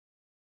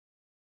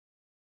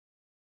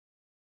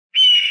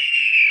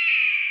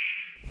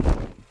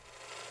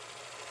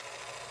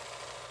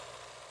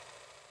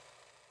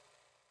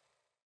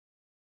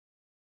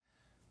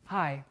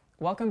Hi,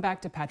 welcome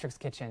back to Patrick's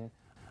Kitchen.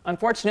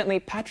 Unfortunately,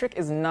 Patrick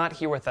is not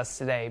here with us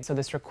today, so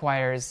this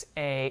requires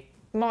a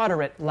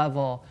moderate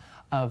level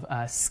of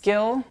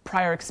skill,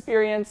 prior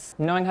experience,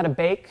 knowing how to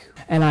bake,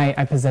 and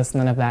I possess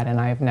none of that,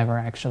 and I've never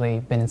actually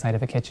been inside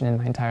of a kitchen in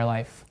my entire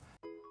life.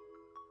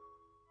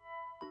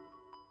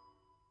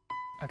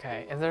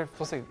 Okay, is there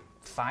supposed to be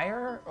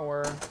fire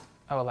or...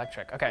 Oh,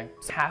 electric. Okay.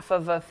 So half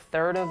of a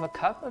third of a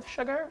cup of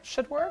sugar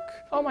should work.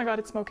 Oh my god,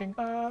 it's smoking.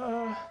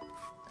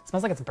 It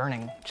smells like it's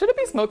burning. Should it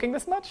be smoking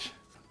this much?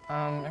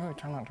 Maybe we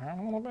turn that down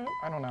a little bit?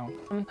 I don't know.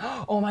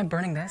 Oh, am I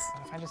burning this?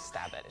 If I just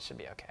stab it, it should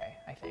be okay,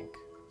 I think.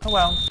 Oh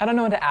well, I don't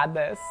know when to add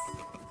this.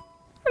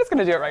 We're just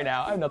gonna do it right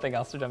now. I have nothing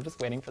else to do. I'm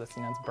just waiting for this,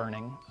 you know, it's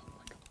burning.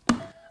 Oh my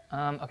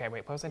god. Okay,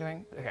 wait, what was I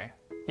doing? Okay,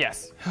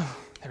 yes.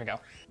 There we go.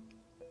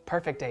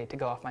 Perfect day to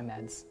go off my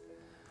meds.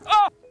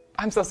 Oh!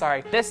 I'm so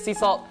sorry. This sea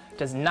salt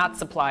does not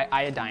supply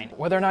iodine.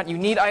 Whether or not you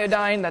need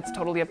iodine, that's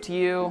totally up to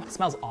you. It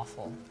smells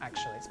awful,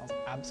 actually. It smells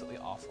absolutely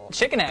awful.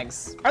 Chicken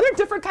eggs. Are there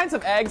different kinds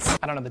of eggs?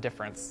 I don't know the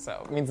difference,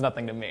 so it means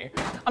nothing to me.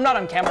 I'm not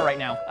on camera right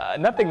now.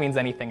 Nothing means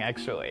anything,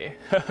 actually.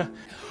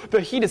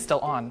 The heat is still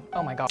on.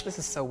 Oh my god, this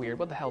is so weird.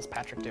 What the hell is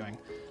Patrick doing?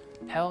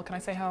 Hell? Can I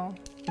say hell?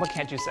 What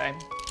can't you say?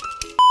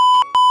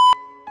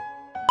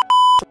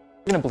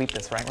 We're gonna bleep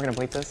this, right? We're gonna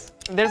bleep this.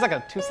 There's like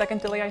a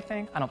 2-second delay, I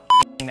think. I don't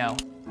know.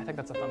 I think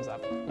that's a thumbs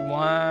up.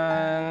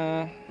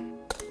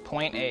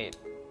 1.8.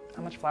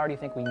 How much flour do you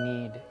think we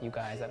need, you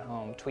guys at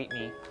home? Tweet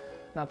me.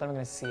 Not that I'm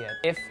gonna see it.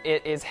 If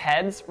it is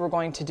heads, we're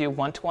going to do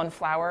 1-to-1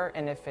 flour,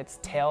 and if it's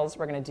tails,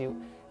 we're gonna do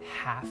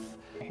half.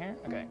 Here,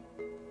 okay.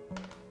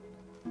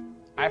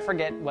 I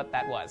forget what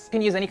that was. You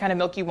can use any kind of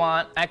milk you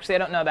want. Actually, I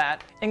don't know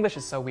that. English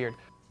is so weird.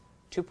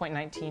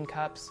 2.19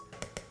 cups.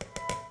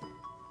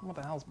 What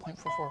the hell is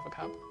 0.44 of a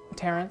cup?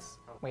 Terrence?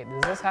 Wait,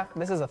 is this half?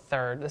 This is a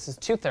third. This is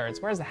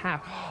 2/3. Where's the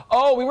half?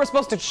 Oh, we were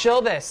supposed to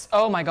chill this.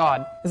 Oh my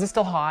god. Is this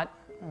still hot?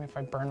 I mean, if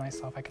I burn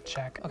myself, I could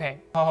check.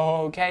 Okay.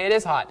 Okay, it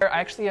is hot. I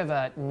actually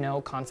have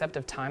no concept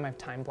of time. I have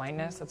time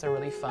blindness. That's a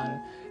really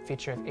fun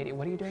feature of 80.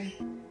 What are you doing?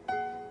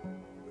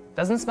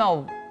 Doesn't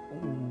smell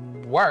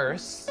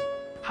worse.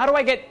 How do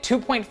I get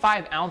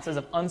 2.5 ounces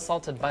of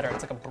unsalted butter?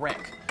 It's like a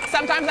brick.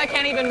 Sometimes I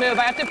can't even move.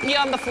 I have to pee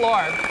on the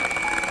floor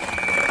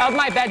of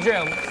my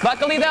bedroom.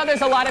 Luckily though,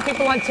 there's a lot of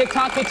people on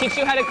TikTok who teach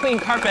you how to clean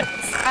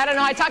carpets. I don't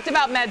know, I talked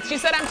about meds. She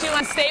said I'm too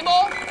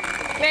unstable.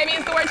 Maybe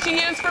is the word she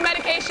used for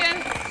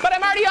medication. But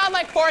I'm already on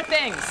like 4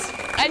 things.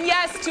 And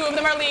yes, 2 of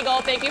them are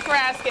legal, thank you for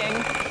asking.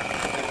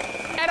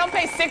 I don't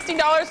pay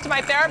 $60 to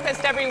my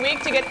therapist every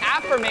week to get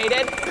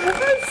affirmated.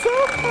 It's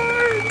so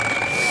hard.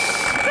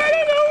 I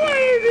don't know why I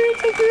need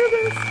to do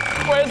this.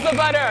 Where's the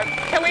butter?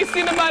 Can we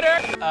see the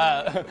butter?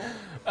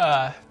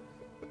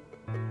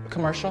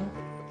 Commercial?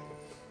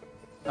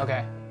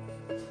 Okay.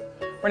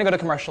 We're gonna go to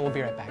commercial, we'll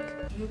be right back.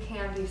 You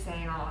can't be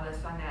saying all of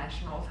this on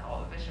national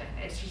television.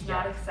 It's just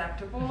not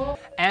acceptable.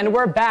 And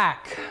we're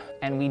back.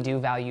 And we do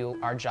value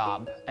our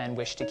job and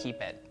wish to keep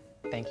it.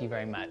 Thank you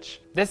very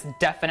much. This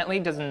definitely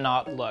does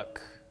not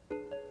look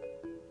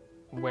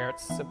where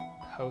it's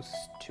supposed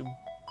to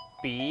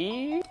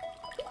be.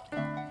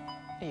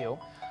 Ew.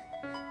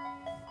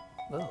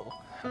 Ooh.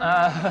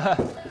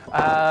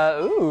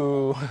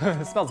 Ooh,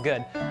 it smells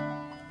good.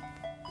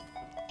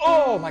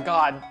 Oh my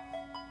god.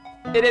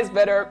 It is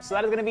bitter. So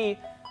that is gonna be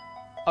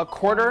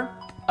 1/4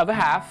 of a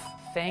half.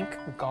 Thank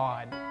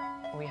God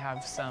we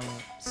have some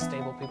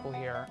stable people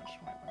here.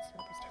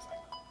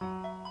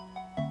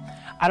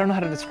 I don't know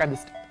how to describe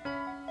this.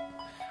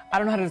 I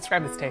don't know how to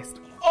describe this taste.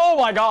 Oh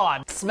my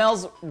god. It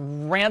smells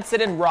rancid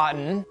and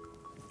rotten.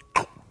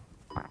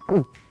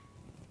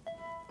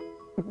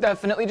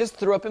 Definitely just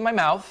threw up in my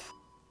mouth.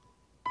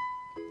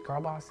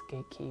 Girl boss,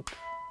 gatekeep,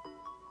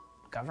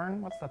 govern?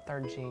 What's the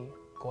 3rd G?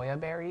 Goya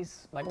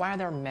berries? Like, why are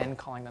there men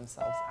calling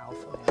themselves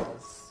alpha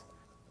males?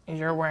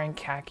 You're wearing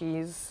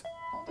khakis?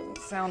 Oh, doesn't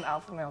sound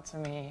alpha male to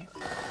me.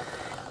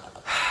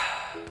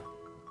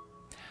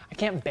 I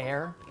can't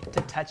bear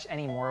to touch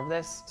any more of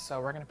this, so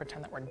we're gonna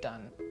pretend that we're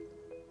done.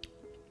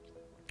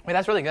 Wait,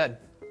 that's really good.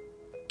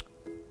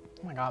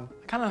 Oh my god,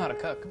 I kinda know how to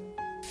cook.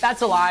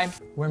 That's a lie.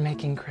 We're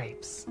making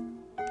crepes.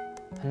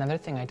 Another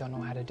thing I don't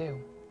know how to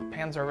do.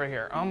 Pans are over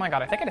here. Oh my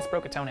god, I think I just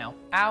broke a toenail.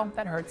 Ow,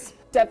 that hurts.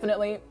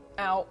 Definitely.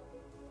 Ow.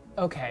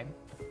 Okay.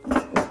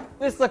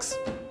 This looks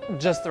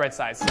just the right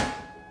size.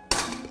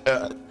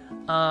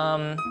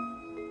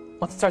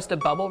 Once it starts to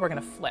bubble, we're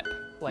gonna flip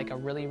like a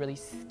really, really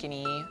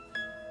skinny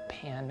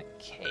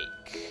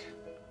pancake.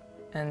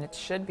 And it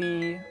should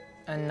be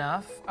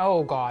enough.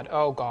 Oh god,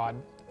 oh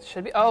god. It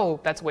should be,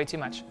 oh, that's way too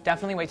much.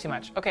 Definitely way too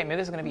much. Okay, maybe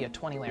this is gonna be a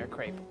 20-layer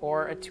crepe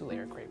or a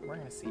 2-layer crepe. We're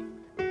gonna see.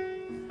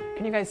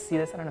 Can you guys see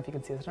this? I don't know if you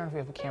can see this. I don't know if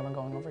we have a camera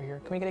going over here.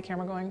 Can we get a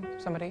camera going?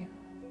 Somebody?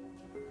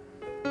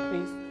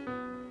 Please.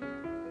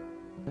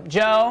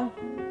 Joe?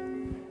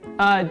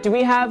 Do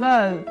we have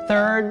a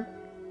 3rd?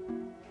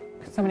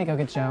 Could somebody go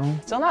get Joe?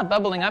 Still not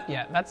bubbling up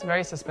yet. That's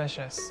very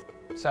suspicious.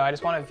 So I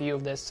just want a view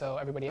of this so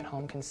everybody at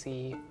home can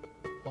see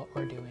what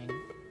we're doing.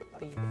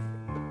 Please.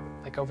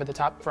 Like over the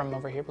top from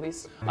over here,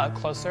 please.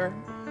 Closer.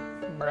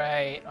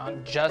 Right,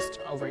 just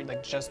over,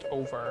 like just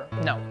over.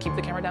 No, keep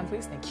the camera down,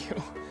 please. Thank you.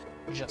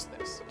 Just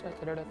this. Look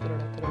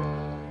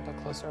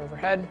closer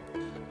overhead.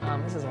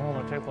 This is a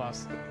little bit too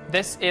close.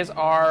 This is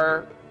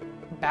our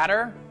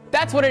batter.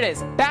 That's what it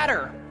is,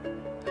 batter.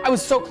 I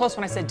was so close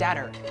when I said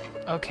datter.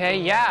 Okay,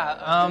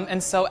 yeah,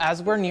 and so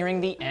as we're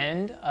nearing the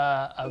end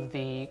of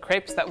the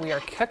crepes that we are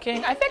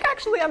cooking, I think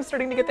actually I'm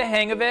starting to get the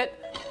hang of it.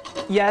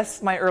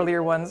 Yes, my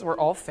earlier ones were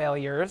all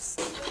failures.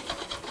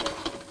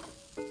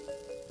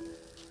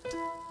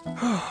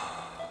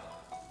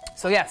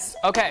 So yes,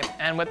 okay,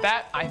 and with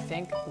that, I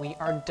think we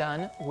are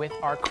done with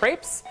our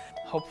crepes.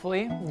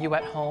 Hopefully you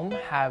at home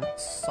have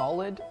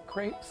solid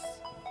crepes.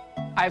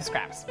 I have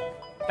scraps.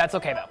 That's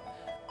okay though.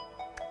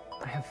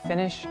 I have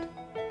finished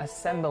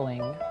assembling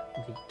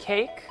the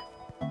cake.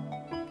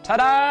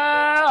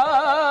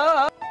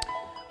 Ta-da!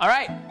 All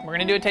right, we're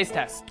gonna do a taste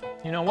test.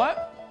 You know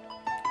what?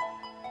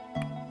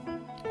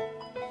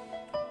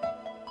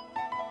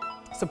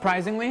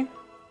 Surprisingly,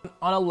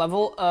 on a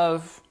level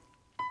of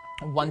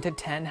 1 to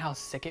 10, how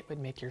sick it would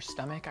make your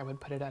stomach, I would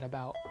put it at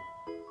about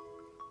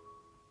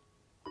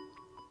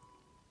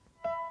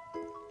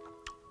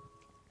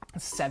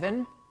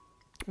 7,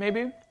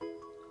 maybe.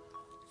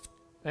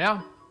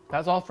 Yeah,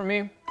 that's all for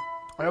me.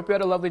 I hope you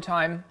had a lovely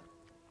time.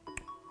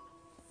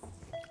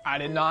 I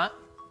did not.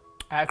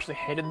 I actually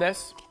hated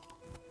this.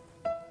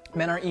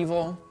 Men are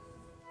evil.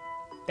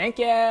 Thank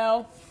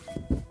you.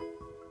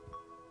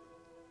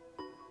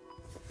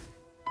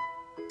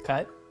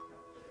 Cut.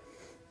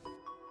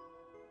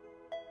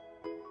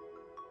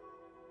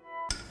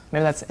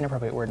 Maybe that's an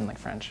inappropriate word in like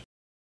French.